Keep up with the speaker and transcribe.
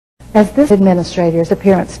As this administrator's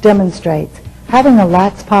appearance demonstrates, having a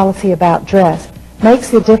lax policy about dress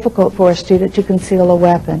makes it difficult for a student to conceal a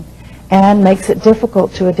weapon and makes it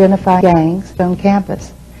difficult to identify gangs on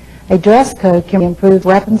campus. A dress code can improve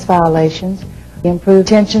weapons violations, improve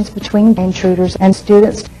tensions between intruders and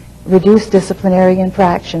students, reduce disciplinary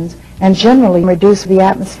infractions, and generally reduce the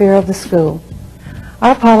atmosphere of the school.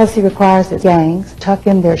 Our policy requires that gangs tuck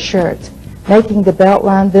in their shirts, making the belt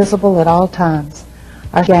line visible at all times.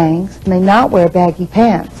 Our gangs may not wear baggy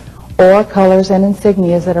pants or colors and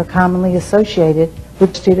insignias that are commonly associated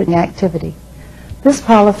with student activity. This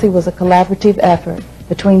policy was a collaborative effort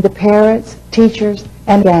between the parents, teachers,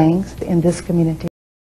 and gangs in this community.